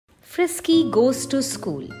Frisky goes to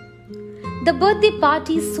school. The birthday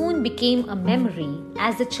party soon became a memory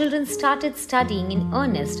as the children started studying in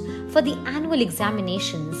earnest for the annual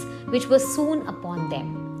examinations which were soon upon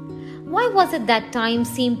them. Why was it that time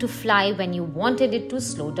seemed to fly when you wanted it to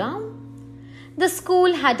slow down? The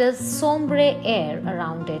school had a sombre air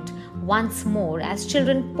around it once more as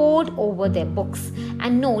children pored over their books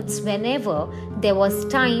and notes whenever there was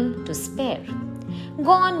time to spare.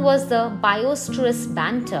 Gone was the boisterous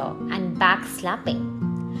banter and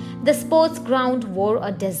backslapping. The sports ground wore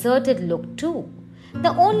a deserted look too. The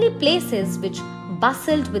only places which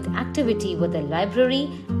bustled with activity were the library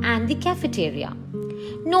and the cafeteria.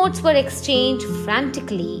 Notes were exchanged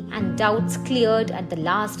frantically and doubts cleared at the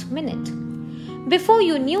last minute. Before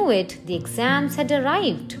you knew it, the exams had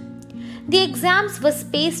arrived. The exams were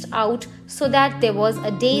spaced out so that there was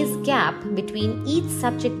a day's gap between each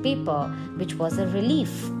subject paper, which was a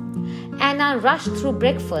relief. Anna rushed through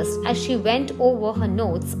breakfast as she went over her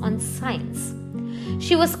notes on science.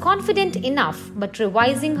 She was confident enough, but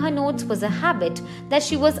revising her notes was a habit that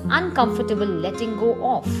she was uncomfortable letting go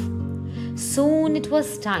of. Soon it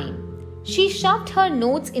was time. She shoved her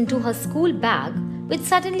notes into her school bag, which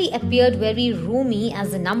suddenly appeared very roomy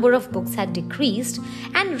as the number of books had decreased,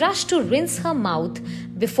 and rushed to rinse her mouth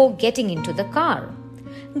before getting into the car.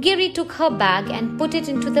 Giri took her bag and put it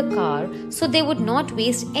into the car so they would not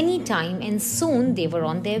waste any time, and soon they were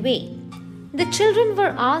on their way. The children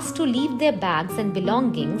were asked to leave their bags and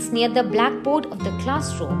belongings near the blackboard of the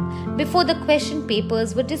classroom before the question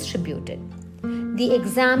papers were distributed. The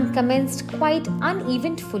exam commenced quite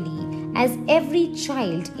uneventfully as every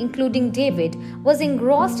child, including David, was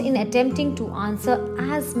engrossed in attempting to answer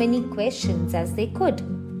as many questions as they could.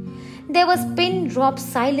 There was pin-drop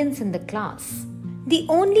silence in the class. The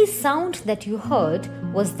only sound that you heard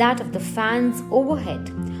was that of the fans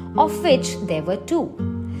overhead, of which there were two.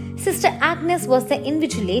 Sister Agnes was the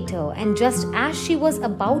invigilator, and just as she was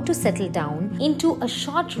about to settle down into a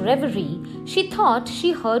short reverie, she thought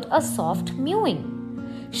she heard a soft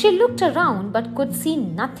mewing. She looked around but could see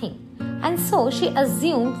nothing, and so she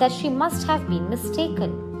assumed that she must have been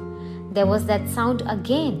mistaken. There was that sound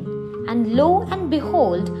again, and lo and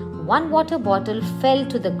behold, one water bottle fell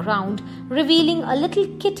to the ground, revealing a little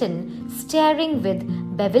kitten staring with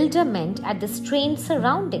bewilderment at the strange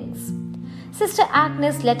surroundings. Sister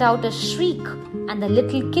Agnes let out a shriek, and the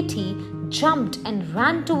little kitty jumped and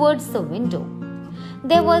ran towards the window.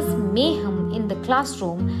 There was mayhem in the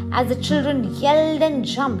classroom as the children yelled and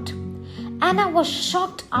jumped. Anna was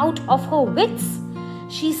shocked out of her wits.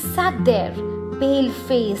 She sat there,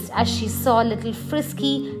 pale-faced, as she saw little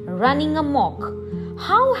Frisky running amok.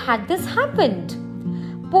 How had this happened?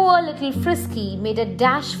 Poor little Frisky made a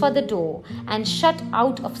dash for the door and shut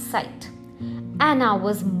out of sight. Anna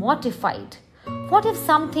was mortified. What if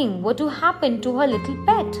something were to happen to her little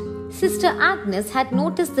pet? Sister Agnes had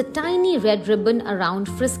noticed the tiny red ribbon around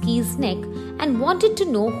Frisky's neck and wanted to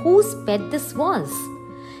know whose pet this was.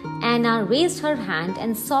 Anna raised her hand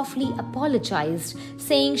and softly apologized,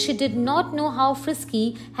 saying she did not know how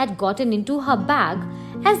Frisky had gotten into her bag,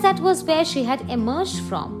 as that was where she had emerged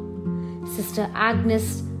from. Sister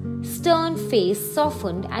Agnes' stern face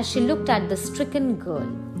softened as she looked at the stricken girl.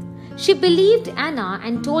 She believed Anna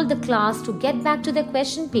and told the class to get back to their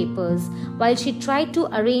question papers while she tried to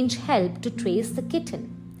arrange help to trace the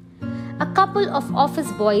kitten. A couple of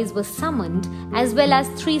office boys were summoned, as well as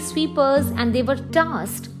 3 sweepers, and they were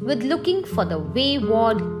tasked with looking for the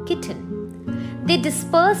wayward kitten. They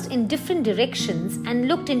dispersed in different directions and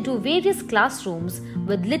looked into various classrooms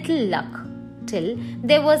with little luck, till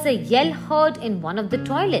there was a yell heard in one of the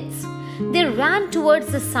toilets. They ran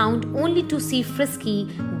towards the sound only to see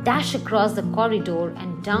Frisky dash across the corridor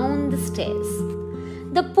and down the stairs.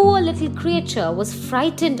 The poor little creature was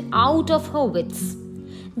frightened out of her wits.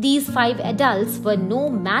 These 5 adults were no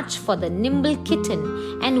match for the nimble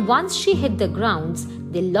kitten, and once she hit the grounds,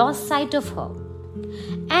 they lost sight of her.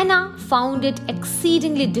 Anna found it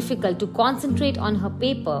exceedingly difficult to concentrate on her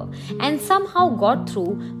paper and somehow got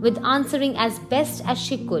through with answering as best as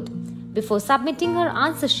she could before submitting her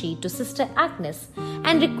answer sheet to Sister Agnes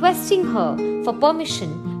and requesting her for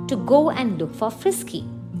permission to go and look for Frisky.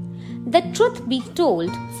 The truth be told,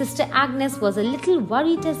 Sister Agnes was a little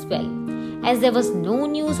worried as well, as there was no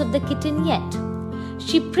news of the kitten yet.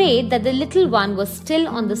 She prayed that the little one was still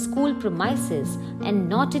on the school premises and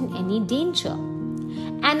not in any danger.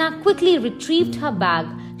 Anna quickly retrieved her bag,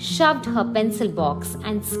 shoved her pencil box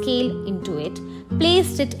and scale into it,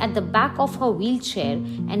 placed it at the back of her wheelchair,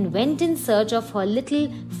 and went in search of her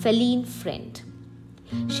little feline friend.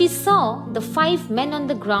 She saw the 5 men on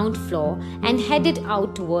the ground floor and headed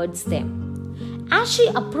out towards them. As she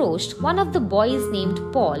approached, one of the boys named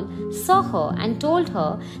Paul saw her and told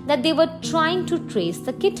her that they were trying to trace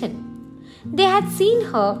the kitten. They had seen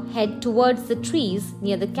her head towards the trees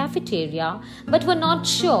near the cafeteria but were not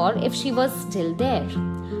sure if she was still there.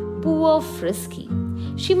 Poor Frisky.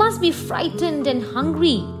 She must be frightened and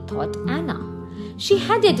hungry, thought Anna. She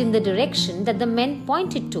headed in the direction that the men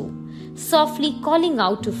pointed to, softly calling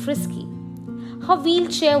out to Frisky. Her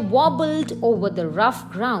wheelchair wobbled over the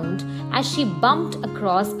rough ground as she bumped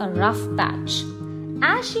across a rough patch.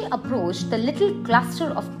 As she approached the little cluster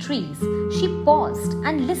of trees, she paused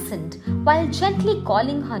and listened while gently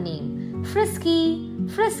calling her name. Frisky,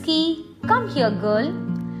 Frisky, come here, girl.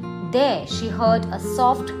 There she heard a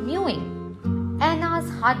soft mewing. Anna's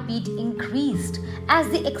heartbeat increased as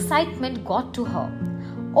the excitement got to her.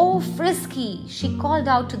 Oh, Frisky, she called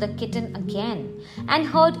out to the kitten again and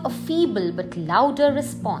heard a feeble but louder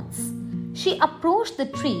response. She approached the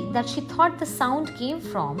tree that she thought the sound came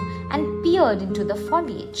from and peered into the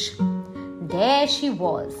foliage. There she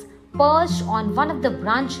was, perched on one of the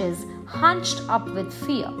branches, hunched up with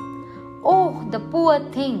fear. Oh, the poor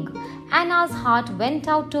thing! Anna's heart went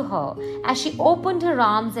out to her as she opened her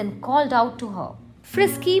arms and called out to her.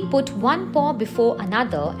 Frisky put one paw before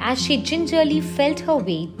another as she gingerly felt her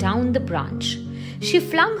way down the branch. She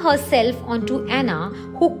flung herself onto Anna,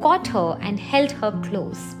 who caught her and held her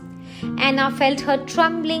close. Anna felt her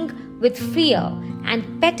trembling with fear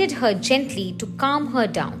and petted her gently to calm her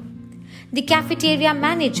down. The cafeteria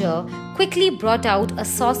manager quickly brought out a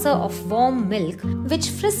saucer of warm milk, which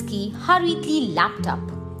Frisky hurriedly lapped up.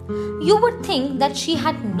 You would think that she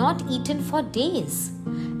had not eaten for days.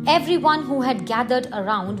 Everyone who had gathered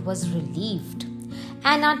around was relieved.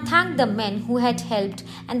 Anna thanked the men who had helped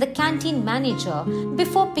and the canteen manager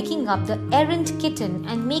before picking up the errant kitten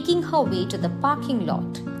and making her way to the parking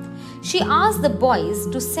lot. She asked the boys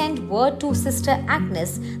to send word to Sister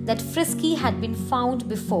Agnes that Frisky had been found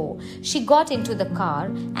before she got into the car,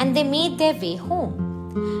 and they made their way home.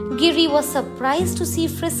 Giri was surprised to see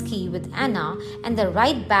Frisky with Anna, and the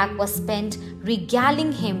ride back was spent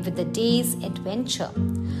regaling him with the day's adventure.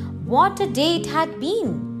 What a day it had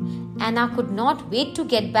been! Anna could not wait to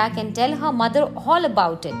get back and tell her mother all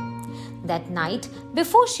about it. That night,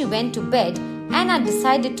 before she went to bed, Anna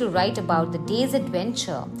decided to write about the day's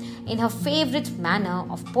adventure in her favorite manner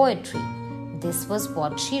of poetry. This was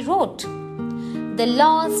what she wrote. The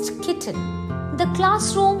Lost Kitten. The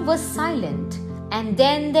classroom was silent, and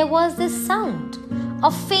then there was this sound.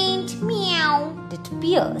 A faint meow did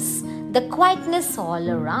pierce the quietness all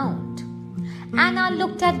around. Anna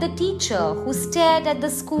looked at the teacher, who stared at the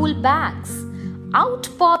school bags. Out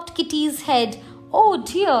popped Kitty's head. Oh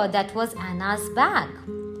dear, that was Anna's bag.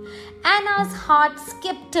 Anna's heart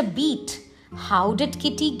skipped a beat. How did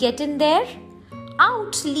Kitty get in there?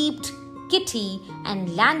 Out leaped Kitty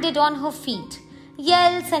and landed on her feet.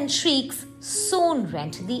 Yells and shrieks soon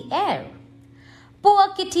rent the air.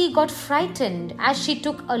 Poor Kitty got frightened as she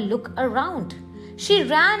took a look around. She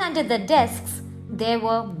ran under the desks. There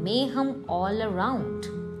were mayhem all around.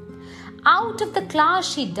 Out of the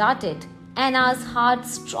class she darted. Anna's heart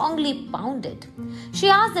strongly pounded. She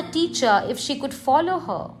asked the teacher if she could follow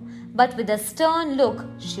her, but with a stern look,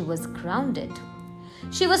 she was grounded.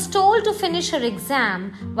 She was told to finish her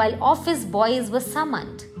exam while office boys were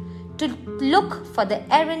summoned. To look for the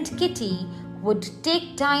errant kitty would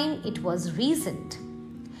take time, it was reasoned.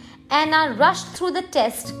 Anna rushed through the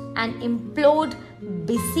test and implored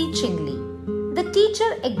beseechingly. The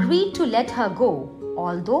teacher agreed to let her go,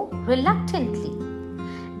 although reluctantly.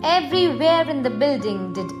 Everywhere in the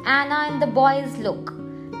building did Anna and the boys look,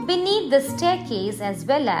 beneath the staircase as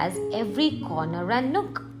well as every corner and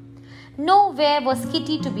nook. Nowhere was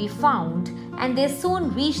Kitty to be found, and they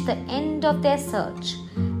soon reached the end of their search.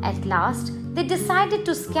 At last, they decided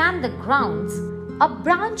to scan the grounds. A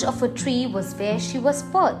branch of a tree was where she was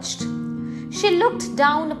perched. She looked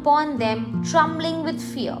down upon them, trembling with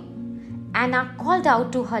fear. Anna called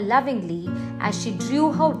out to her lovingly as she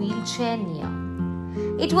drew her wheelchair near.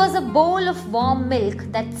 It was a bowl of warm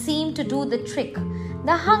milk that seemed to do the trick.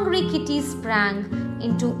 The hungry kitty sprang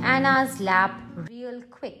into Anna's lap real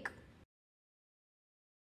quick.